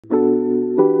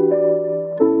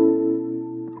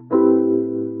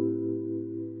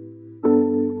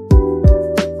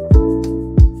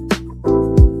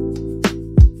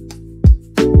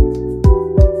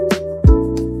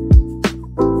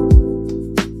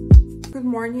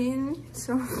morning.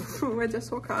 So I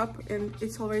just woke up and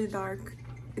it's already dark.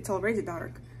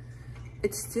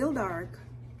 It's still dark.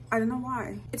 I don't know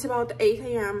why. It's about 8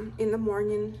 a.m. in the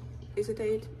morning. Is it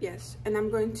 8? Yes. And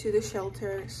I'm going to the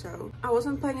shelter. So I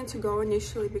wasn't planning to go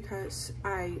initially because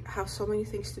I have so many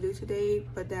things to do today,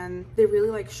 but then they're really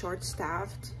like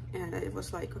short-staffed, and it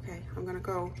was like, okay, I'm gonna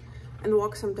go and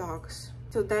walk some dogs.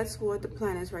 So that's what the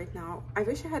plan is right now. I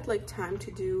wish I had like time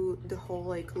to do the whole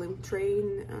like lymph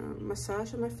drain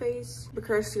massage on my face,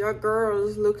 because your girl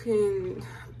is looking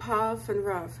puff and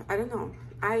rough. I don't know.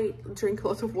 I drink a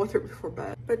lot of water before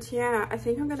bed. But yeah, I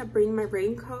think I'm gonna bring my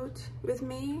raincoat with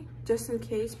me just in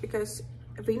case, because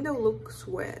the window looks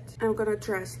wet. I'm gonna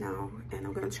dress now and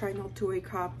I'm gonna try not to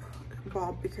wake up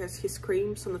Bob because he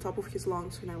screams on the top of his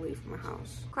lungs when I leave my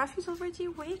house. Scruffy's already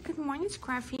awake. Good morning,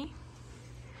 Scruffy.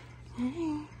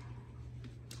 Hey.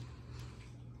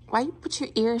 Why you put your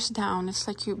ears down? It's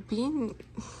like you're being...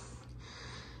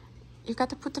 You got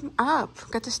to put them up.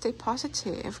 Got to stay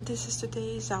positive. This is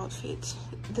today's outfit.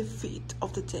 The fit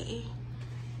of the day.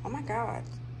 Oh my god.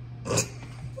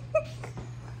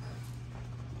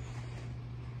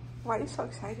 Why are you so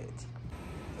excited?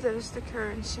 That is the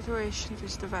current situation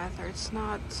with the weather. It's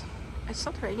not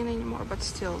raining anymore, but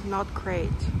still not great.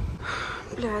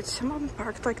 Blядь, someone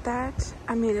parked like that.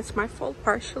 I mean, it's my fault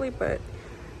partially, but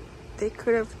they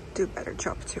could have do a better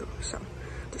job too. So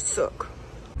they suck.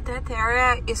 That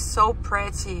area is so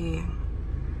pretty.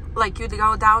 Like, you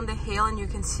go down the hill and you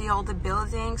can see all the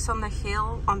buildings on the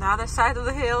hill, on the other side of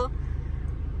the hill.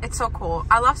 It's so cool.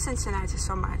 I love Cincinnati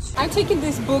so much. I'm taking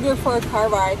this booger for a car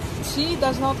ride. She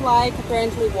does not like,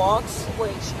 apparently, walks.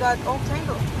 Wait, she got all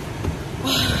tangled.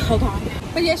 Hold on.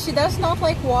 But yeah, she does not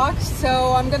like walks,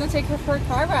 so I'm gonna take her for a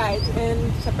car ride,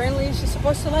 and apparently she's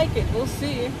supposed to like it. We'll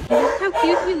see. Look how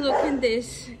cute we look in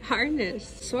this harness.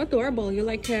 So adorable. You're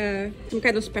like some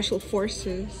kind of special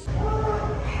forces.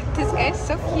 This guy's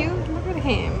so cute. Look at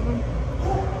him.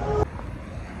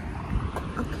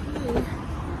 Okay.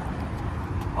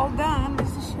 All done. This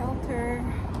is the shelter.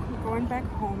 I'm going back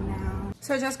home now.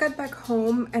 So I just got back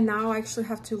home and now I actually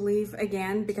have to leave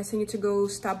again because I need to go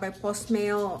stop by post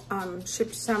mail,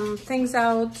 ship some things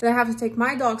out. Then I have to take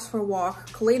my dogs for a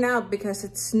walk, clean up because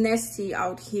it's nasty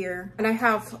out here. And I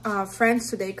have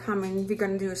friends today coming. We're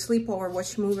gonna do a sleepover,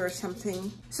 watch a movie or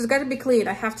something. So it's gotta be clean.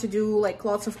 I have to do like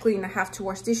lots of cleaning. I have to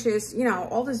wash dishes, you know,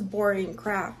 all this boring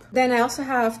crap. Then I also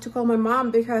have to call my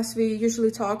mom because we usually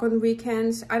talk on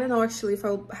weekends. I don't know actually if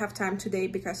I'll have time today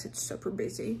because it's super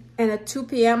busy. And at 2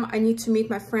 p.m. I need to meet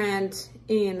my friend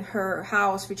in her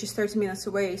house, which is 30 minutes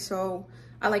away, so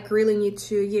I like really need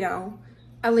to, you know,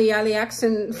 Ali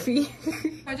accent fee.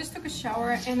 I just took a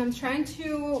shower and I'm trying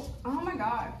to, oh my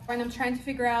god, and I'm trying to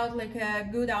figure out like a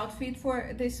good outfit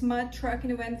for this mud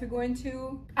trucking event we're going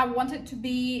to. I want it to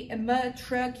be a mud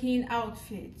trucking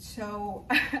outfit, so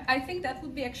I think that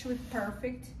would be actually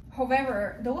perfect.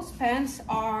 However, those pants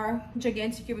are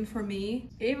gigantic even for me.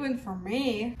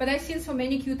 But I've seen so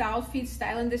many cute outfits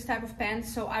styling this type of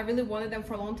pants, so I really wanted them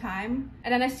for a long time.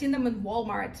 And then I seen them in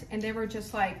Walmart and they were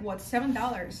just like, what,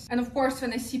 $7? And of course,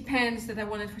 when I see pants that I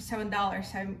wanted for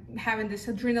 $7, I'm having this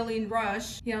adrenaline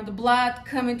rush, you know, the blood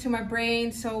coming to my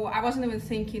brain. So I wasn't even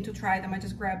thinking to try them. I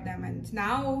just grabbed them and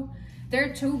now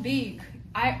they're too big.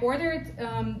 I ordered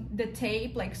the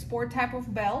tape, like sport type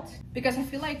of belt, because I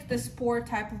feel like the sport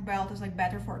type of belt is like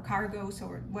better for cargos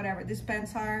or whatever these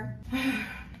pants are.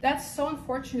 That's so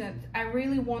unfortunate. I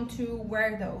really want to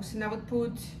wear those and I would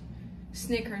put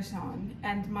sneakers on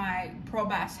and my Pro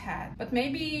Bass hat. But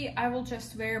maybe I will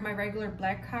just wear my regular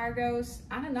black cargos.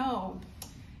 I don't know.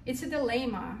 It's a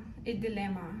dilemma.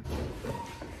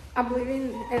 I'm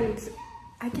leaving and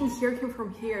I can hear him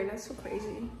from here. That's so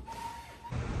crazy.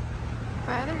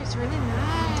 Weather is really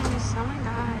nice. Oh my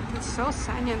god, it's so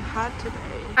sunny and hot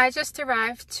today. I just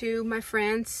arrived to my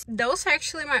friends. Those are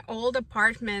actually my old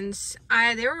apartments.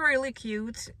 They were really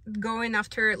cute, going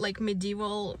after like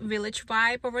medieval village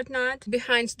vibe or whatnot.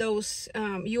 Behind those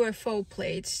UFO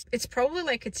plates, it's probably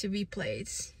like a TV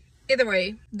plate. Either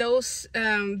way, those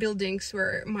buildings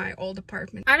were my old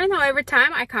apartment. I don't know, every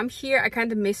time I come here, I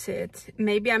kind of miss it.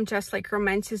 Maybe I'm just like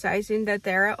romanticizing that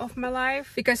era of my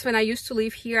life. Because when I used to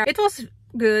live here, it was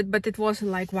good, but it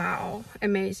wasn't like, wow,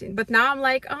 amazing. But now I'm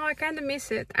like, oh, I kind of miss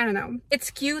it. I don't know.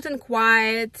 It's cute and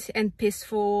quiet and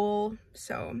peaceful.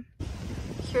 So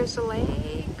here's a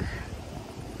lake.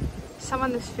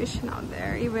 Someone is fishing out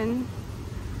there even.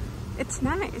 It's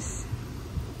nice.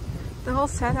 The whole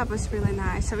setup is really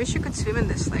nice. I wish you could swim in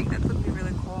this lake. That would be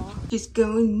really cool. Just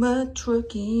going mud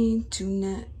trucking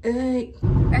tonight.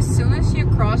 As soon as you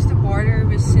cross the border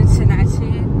with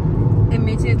Cincinnati,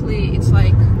 immediately it's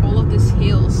like all of these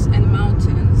hills and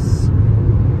mountains.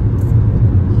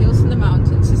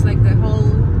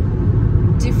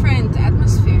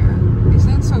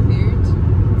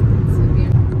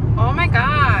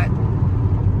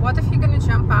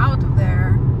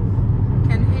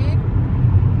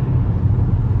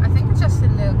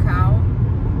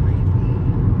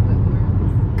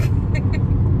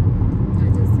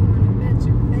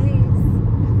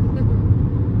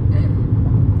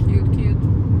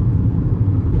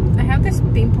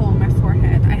 pimple on my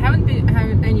forehead. I haven't been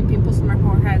having any pimples on my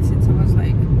forehead since I was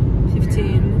like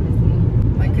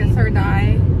 15. Like a third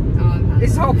eye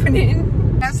is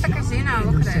opening. That's the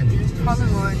casino. Look at it.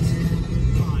 Hollywood.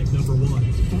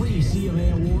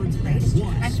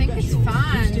 I think it's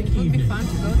fun. It would be fun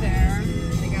to go there.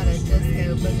 They got a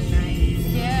disco boogie night.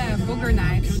 Yeah, booger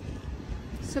night.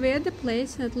 So we're at the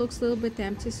place and it looks a little bit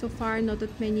empty so far. Not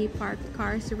that many parked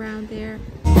cars around there.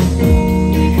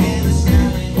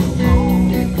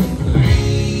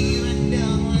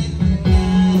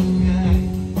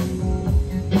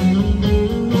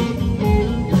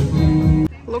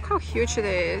 Look how huge it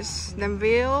is. Them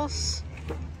wheels.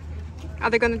 Are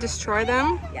they gonna destroy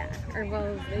them? Yeah. Or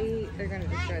well, they're gonna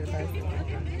destroy the bus.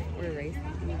 We're racing.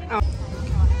 Oh.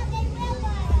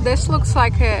 This looks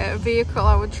like a vehicle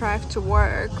I would drive to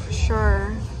work for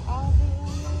sure.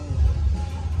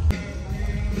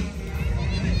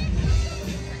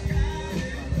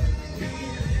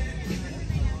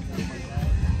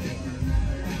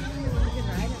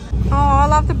 Oh, I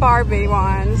love the Barbie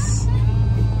ones.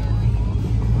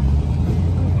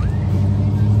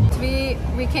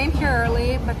 We came here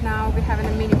early, but now we're having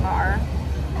a mini bar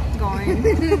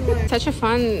going. Such a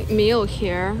fun meal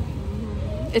here.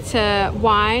 It's a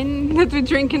wine that we're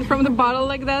drinking from the bottle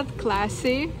like that.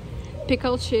 Classy.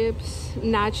 Pickle chips,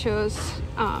 nachos.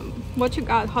 What you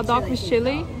got? Hot dog with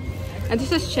chili. And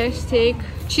this is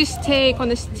cheese steak on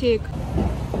a stick.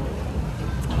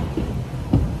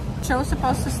 Show's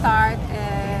supposed to start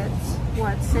at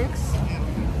what, 6?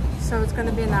 So it's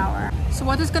gonna be an hour. So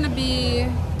what is gonna be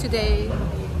today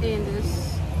in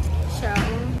this show?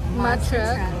 Mud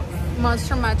truck.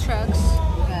 Monster mud trucks.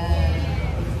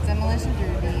 Demolition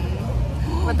derby.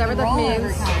 Whatever that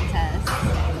means. Contest.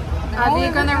 Are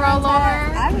they gonna roll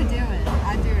over? I would do it.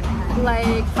 I'd do it tomorrow.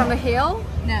 Like from a hill?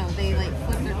 No, they like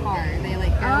flip their car. They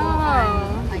like go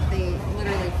on, like they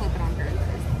literally flip it on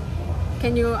purpose.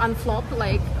 Can you unflop,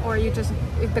 like, or you just,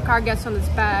 if the car gets on its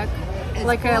back, it's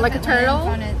like a turtle?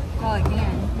 Well, it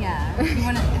can, yeah. You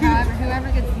wanna,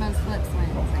 whoever gets the most flips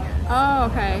wins, I guess. Oh,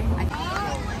 okay.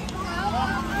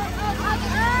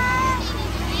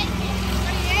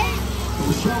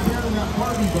 The show here in that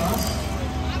Barbie bus.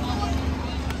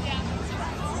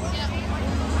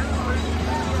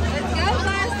 Let's go,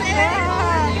 Boston!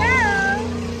 Yeah.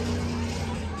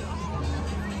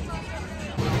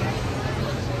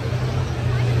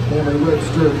 Family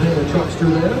register and a truckster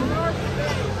there.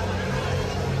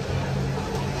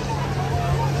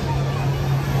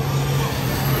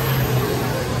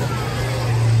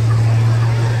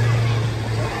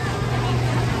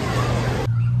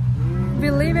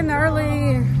 We're leaving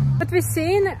early, but we've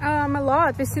seen a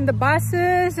lot. We've seen the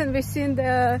buses and we've seen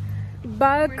the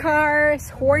bug cars,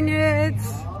 Hornets,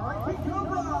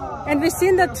 and we've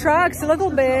seen the trucks a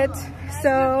little bit.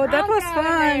 So that was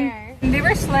fun. They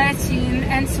were sweating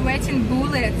and sweating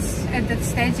bullets at that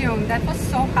stadium. That was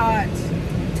so hot.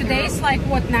 Today's like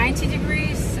what, 90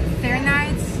 degrees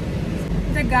Fahrenheit.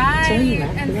 The guy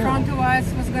in front of us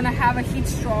was gonna have a heat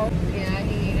stroke. Yeah,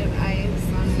 he needed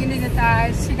ice. He needed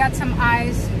ice. He got some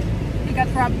ice. He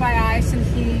got robbed by ice and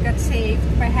he got saved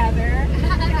by Heather.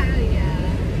 Yeah,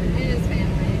 and his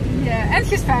family. Yeah, and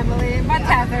his family, but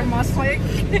Heather mostly.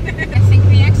 I think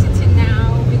we exited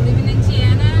now. We live in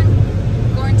Indiana,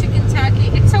 going to Kentucky.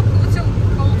 It's so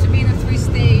cool to be in a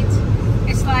 3-state.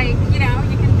 It's like, you know,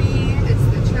 you can be. It's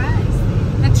the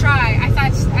tri-state. The tri.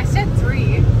 I said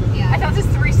 3. Yeah. I thought it's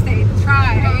 3-state.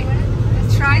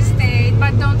 Tri-state,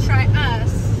 but don't try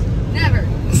us. Never.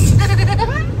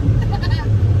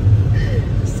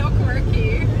 So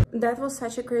quirky. That was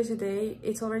such a crazy day.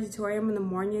 It's already 2 AM in the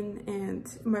morning and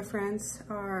my friends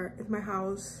are at my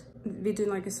house. We're doing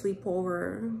like a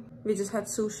sleepover. We just had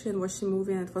sushi and watched a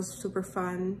movie and it was super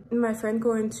fun. My friend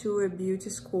going to a beauty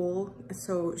school,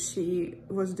 so she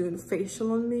was doing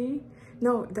facial on me.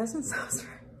 No, it doesn't sound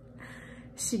right.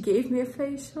 She gave me a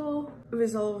facial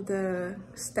with all of the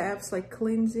steps like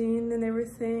cleansing and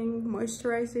everything,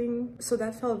 moisturizing. So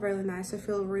that felt really nice. I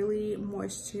feel really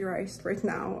moisturized right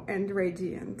now and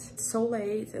radiant. It's so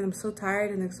late and I'm so tired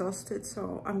and exhausted,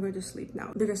 so I'm going to sleep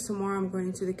now because tomorrow I'm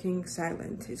going to the King's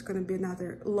Island. It's going to be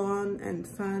another long and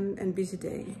fun and busy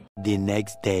day. The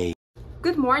next day.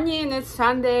 Good morning, it's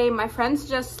Sunday. My friends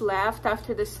just left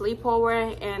after the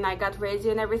sleepover and I got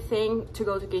ready and everything to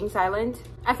go to King's Island.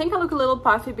 I think I look a little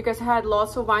puffy because I had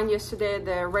lots of wine yesterday at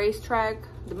the racetrack,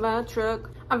 the mud truck.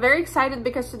 I'm very excited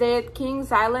because today at Kings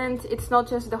Island, it's not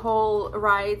just the whole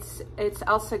rides, it's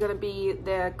also gonna be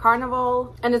the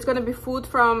carnival, and it's gonna be food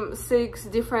from 6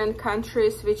 different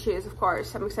countries, which is, of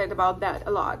course, I'm excited about that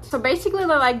a lot. So basically,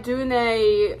 they're like doing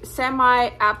a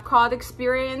semi-Epcot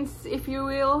experience, if you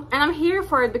will. And I'm here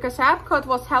for it because Epcot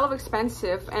was hell of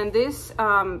expensive, and this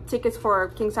tickets for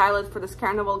Kings Island for this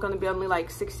carnival gonna be only like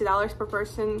 $60 per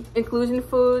person, including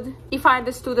food. If I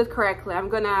understood it correctly, we're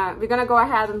gonna go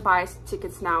ahead and buy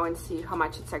tickets now and see how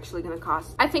much it's actually gonna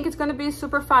cost. I think it's gonna be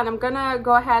super fun. I'm gonna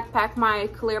go ahead, pack my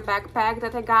clear backpack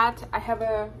that I got.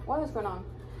 What is going on?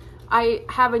 I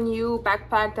have a new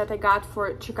backpack that I got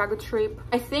for Chicago trip.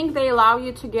 I think they allow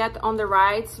you to get on the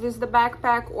rides with the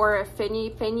backpack or a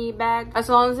penny bag. As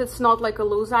long as it's not like a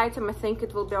loose item, I think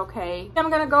it will be okay. I'm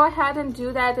gonna go ahead and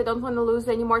do that. I don't want to lose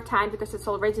any more time because it's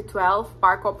already 12.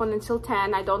 Park open until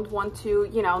 10. I don't want to,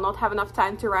 you know, not have enough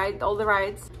time to ride all the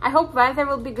rides. I hope weather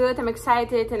will be good. I'm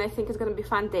excited and I think it's gonna be a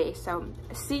fun day. So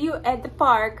see you at the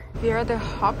park. We're at the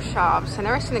Hop Shops. I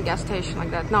never seen a gas station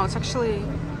like that. No, it's actually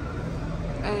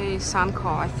a Sunco,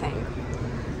 I think.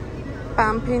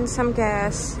 Pumping some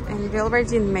gas, and we're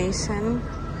already in Mason,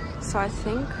 so I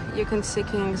think you can see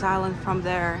Kings Island from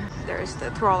there. There's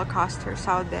the roller coasters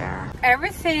out there.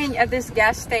 Everything at this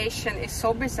gas station is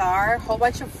so bizarre. A whole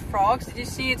bunch of frogs. Did you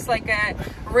see? It's like a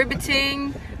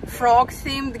ribbiting frog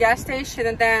themed gas station,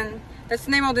 and then that's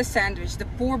the name of the sandwich, the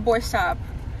Poor Boy Sub.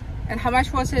 And how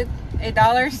much was it?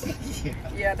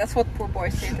 $8? Yeah, that's what Poor Boy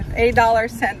said. $8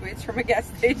 sandwich from a gas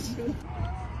station.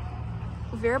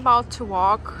 We're about to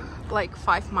walk like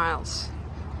 5 miles.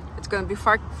 It's gonna be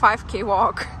 5K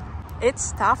walk.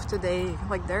 It's tough today.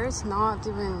 Like there is not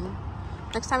even...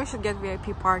 Next time we should get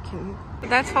VIP parking.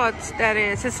 That's what that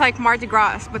is. It's like Mardi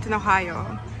Gras, but in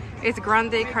Ohio. It's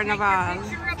Grande Carnival.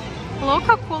 Look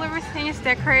how cool everything is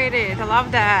decorated. I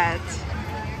love that.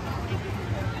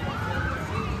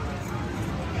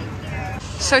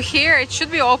 So here it should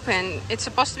be open. It's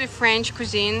supposed to be French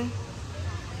cuisine.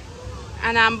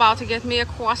 And I'm about to get me a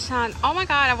croissant. Oh my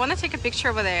god, I want to take a picture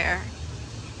over there.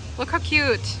 Look how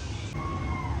cute.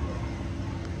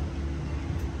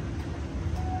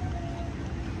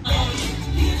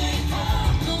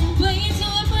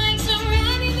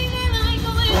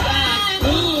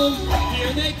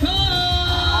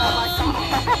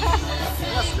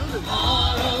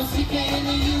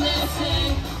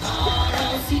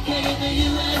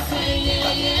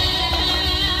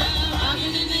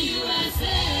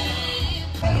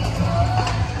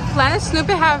 Planet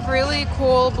Snoopy have really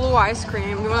cool blue ice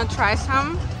cream. You want to try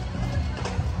some?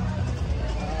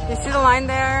 You see the line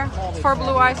there? It's for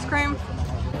blue ice cream.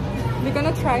 We're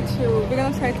gonna try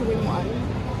to win one.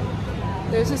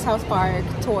 There's a South Park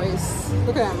toys.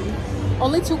 Look at them.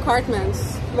 Only 2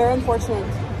 cartmans. Very unfortunate.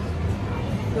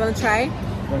 You wanna try?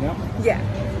 Right now? Yeah.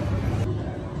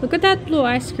 Look at that blue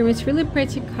ice cream. It's really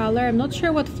pretty color. I'm not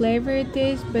sure what flavor it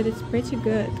is, but it's pretty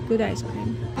good. Good ice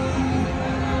cream.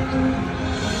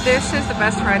 This is the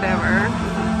best ride ever.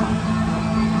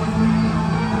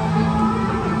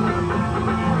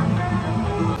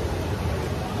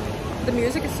 The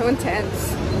music is so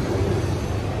intense.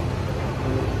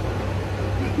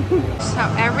 So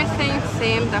everything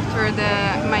themed after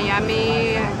the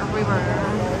Miami River.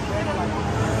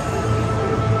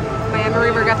 Miami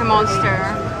River got a monster.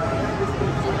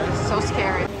 So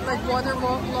scary. Like water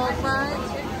log ride.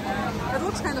 That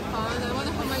looks kind of fun. I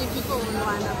wonder how many people will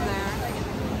line up there.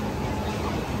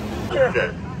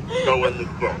 Okay. Go in the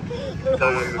book. Go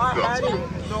in the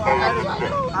book.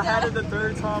 I had it the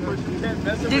 3rd time, but you can't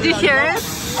mess it. Did you hear it?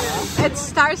 It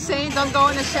starts saying don't go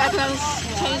in the shed, and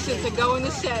change it to go in the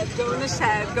shed, go in the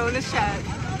shed, go in the shed.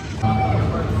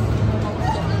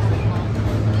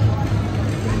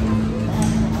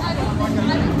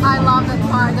 I love that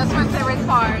part. That's my favorite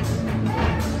part.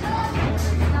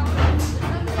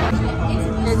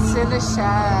 It's in the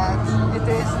shed. It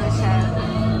is in the shed.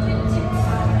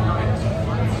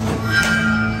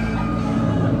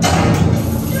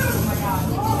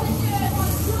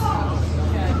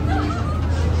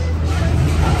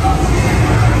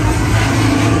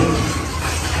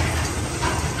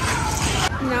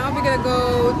 Now we're gonna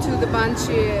go to the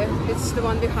bungee. It's the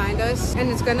one behind us, and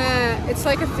it's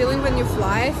like a feeling when you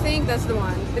fly. I think that's the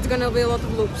one. It's gonna be a lot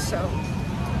of loops, so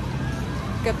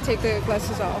gotta take the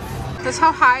glasses off. That's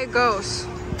how high it goes,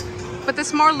 but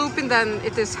it's more looping than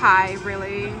it is high,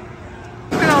 really.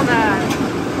 Look at all that.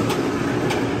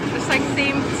 It's like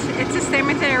themed. It's a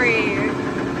cemetery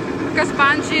because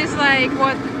bungee is like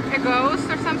what, a ghost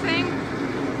or something.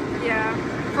 Yeah.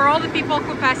 For all the people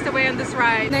who passed away on this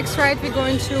ride. Next ride we're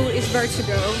going to is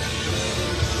Vertigo.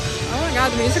 Oh my god,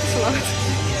 the music is loud.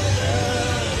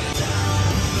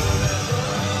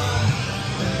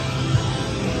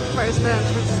 Where's the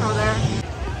entrance over there?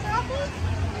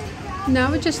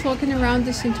 Now we're just walking around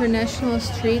this international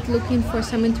street looking for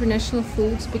some international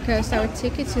foods because our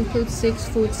tickets include 6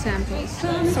 food samples.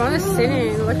 Someone is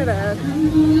singing, look at that.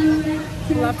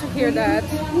 Love to hear that.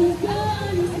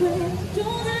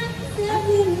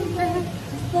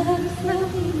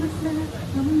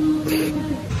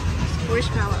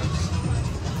 Squishmallows.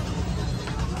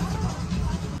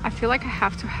 I feel like I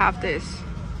have to have this.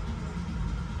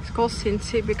 It's called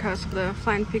Cincy because of the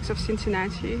flying pigs of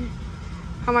Cincinnati.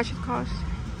 How much it costs?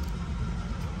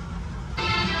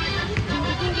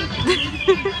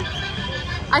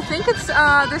 I think it's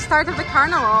the start of the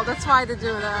carnival. That's why they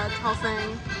do that whole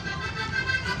thing.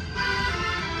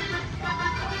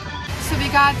 So we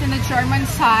got in the German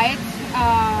side.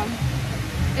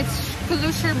 It's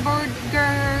Lukrembo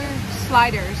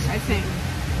sliders, I think.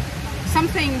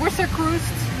 Something Worcester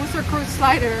Cruise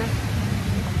slider.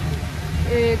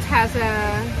 It has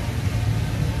a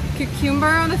cucumber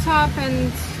on the top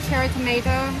and cherry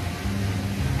tomato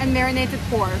and marinated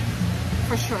pork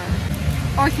for sure.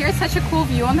 Oh, here's such a cool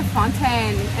view on the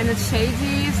fountain and it's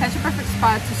shady. Such a perfect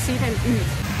spot to sit and eat.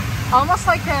 Almost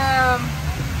like a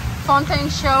fountain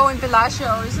show in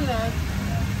Bellagio, isn't it?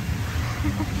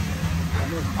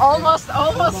 almost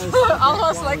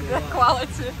like the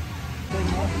quality.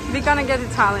 We're gonna get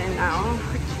Italian now.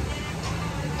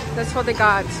 That's what they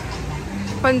got.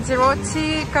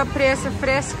 Panzerotti, caprese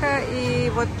fresca,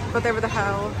 and whatever the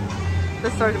hell the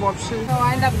third option. So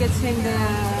I end up getting the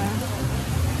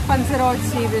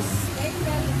panzerotti with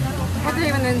what's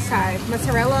even inside?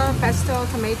 Mozzarella, pesto,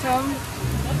 tomato,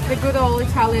 the good old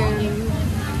Italian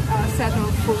set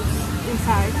of foods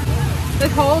inside. The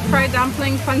whole fried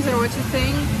dumpling panzerotti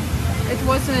thing, it's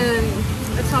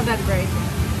not that great.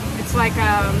 It's like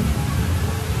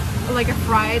a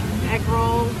fried egg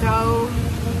roll dough.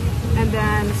 And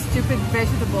then stupid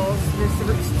vegetables with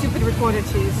stupid ricotta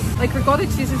cheese. Like ricotta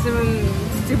cheese is even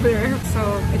stupider. So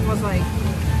it was like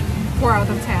 4 out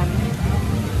of 10.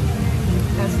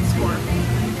 That's the score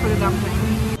for the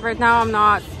dumpling. Right now I'm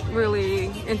not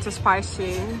really into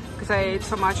spicy because I ate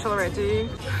so much already.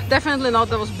 Definitely not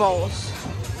those bowls.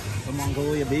 The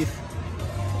Mongolia beef?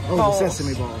 Oh, balls. The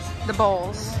sesame balls. The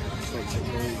bowls. It's like 6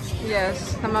 bowls.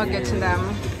 Yes, I'm not getting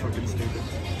them. It's fucking stupid.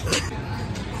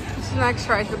 The next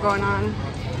ride we're going on,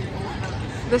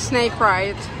 the snake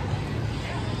ride.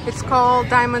 It's called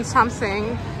Diamond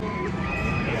something.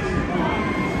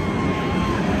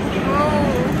 Whoa.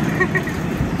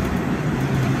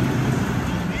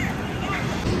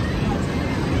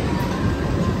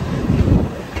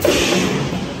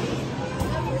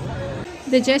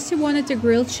 The Jessie wanted a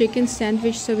grilled chicken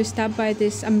sandwich, so we stopped by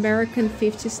this American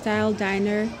 50s style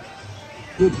diner.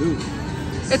 Good food.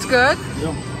 It's good?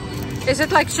 Yeah. Is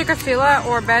it like chicken-fila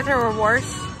or better or worse?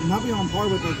 It might be on par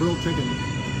with their grilled chicken.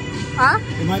 Huh?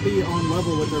 It might be on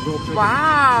level with their grilled chicken.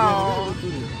 Wow.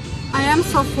 Yeah, I am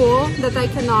so full that I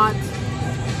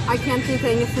can't eat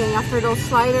anything after those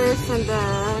sliders and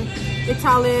the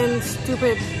Italian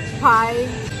stupid pie.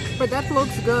 But that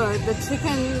looks good. The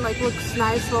chicken looks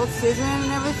nice, well seasoned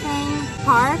and everything.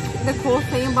 Park, the cool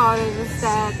thing about it is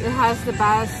that it has the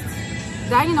best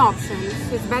dining options.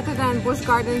 It's better than Busch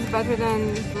Gardens, better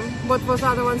than what was the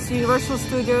other ones, Universal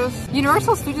Studios.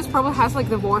 Universal Studios probably has like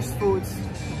the worst foods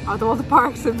out of all the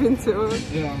parks I've been to.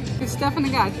 Yeah. It's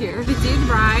definitely got here. We did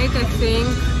ride, I think,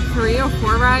 3 or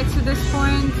 4 rides at this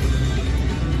point,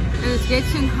 and it's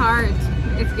getting hard.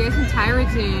 It's getting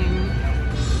tiring.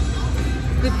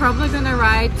 We're probably gonna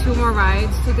ride 2 more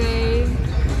rides today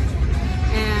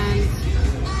and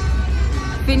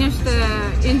finish the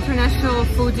international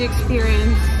food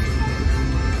experience,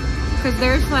 because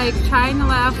there's like China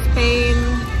left, Spain,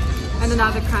 and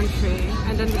another country,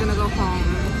 and then we're gonna go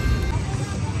home.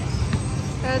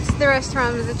 That's the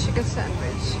restaurant with the chicken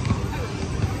sandwich.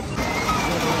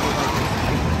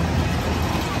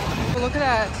 Oh, look at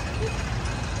that.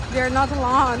 They're not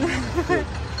alone.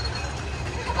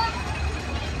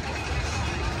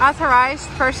 Authorized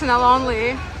personnel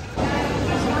only.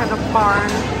 Some kind of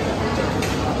barn.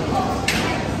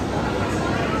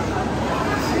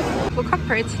 Look how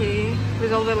pretty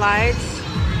with all the lights.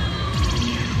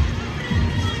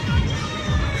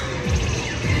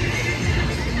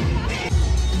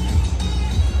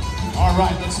 All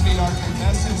right, let's meet our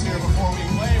contestants here before we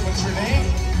play. What's your name?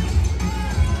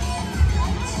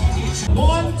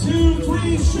 1, 2,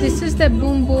 3, shoot. This is the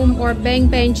boom boom or bang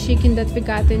bang chicken that we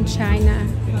got in China.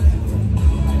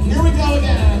 Here we go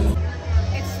again.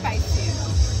 It's spicy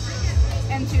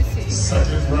and juicy.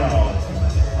 Second round.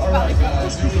 All right,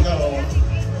 guys, here we go.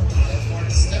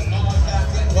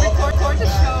 Record the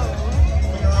show.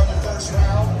 Winner of the first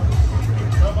round.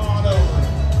 Come on.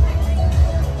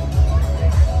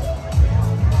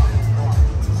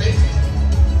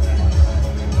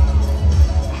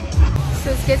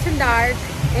 park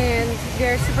and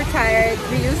they're super tired.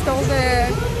 We used all the,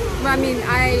 I mean,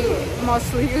 I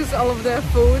mostly used all of the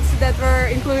foods that were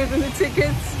included in the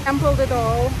tickets. Sampled it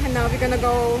all, and now we're gonna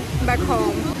go back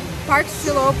home. Park's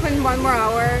still open 1 more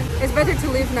hour. It's better to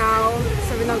leave now,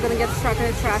 so we're not gonna get stuck in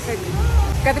the traffic.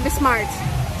 Gotta be smart.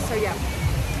 So yeah,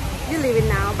 we're leaving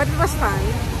now, but it was fun,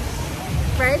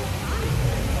 right?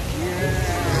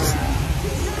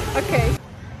 Yeah. Okay.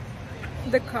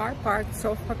 The car parked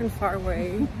so fucking far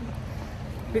away.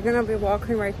 We're gonna be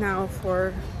walking right now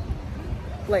for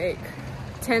like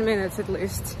 10 minutes at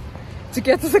least to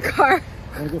get to the car.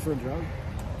 Wanna go for a jog?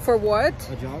 For what?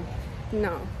 A jog?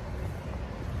 No.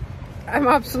 I'm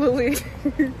absolutely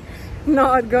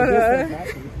not gonna.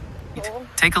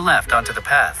 Take a left onto the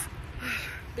path.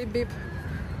 Beep beep.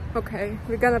 Okay,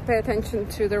 we're gonna pay attention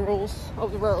to the rules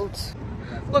of the roads.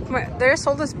 Look, there's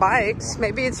all these bikes.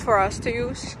 Maybe it's for us to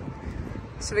use,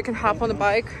 so we can hop on the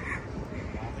bike.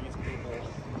 I think it's people's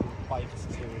bikes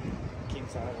to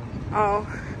Kings Island. Oh,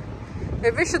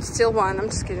 maybe we should steal one. I'm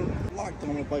just kidding. Locked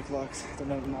on the bike locks. They're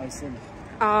not in Iceland.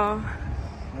 Oh.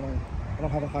 I don't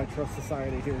have a high trust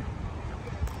society here.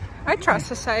 I trust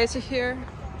society here.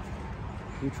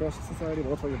 You trust society?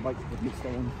 Well, that's why your bike would get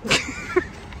stolen.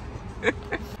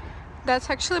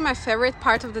 That's actually my favorite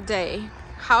part of the day.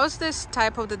 How's this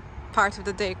type of the part of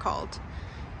the day called?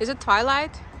 Is it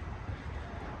twilight?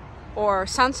 Or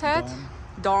sunset?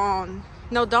 Dawn.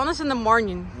 No, dawn is in the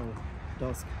morning. No,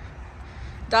 dusk.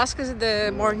 Dusk is in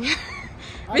the morning.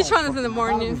 Which one is in the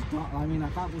morning? I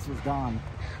thought this was dawn.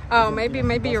 Oh, maybe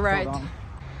you're right.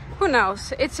 Who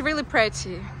knows? It's really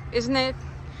pretty, isn't it?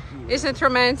 Yeah. Isn't it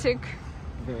romantic?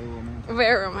 Very romantic.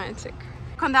 Very romantic.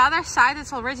 On the other side,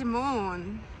 it's already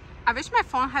moon. I wish my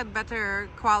phone had better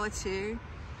quality.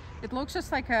 It looks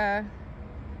just like a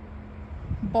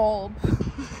bulb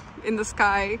in the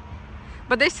sky.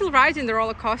 But they're still riding the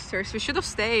roller coasters. We should have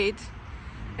stayed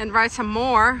and ride some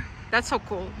more. That's so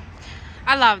cool.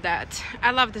 I love that.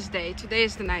 I love this day. Today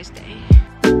is the nice day.